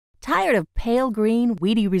Tired of pale green,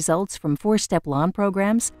 weedy results from 4-Step lawn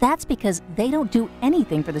programs? That's because they don't do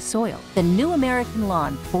anything for the soil. The new American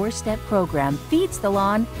Lawn 4-Step program feeds the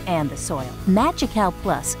lawn and the soil. Magical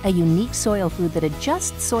Plus, a unique soil food that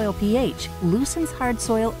adjusts soil pH, loosens hard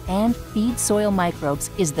soil, and feeds soil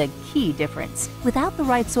microbes, is the key difference. Without the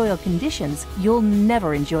right soil conditions, you'll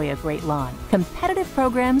never enjoy a great lawn. Competitive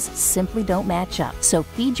programs simply don't match up. So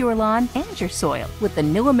feed your lawn and your soil with the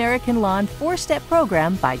new American Lawn 4-Step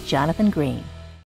program by Jonathan Green.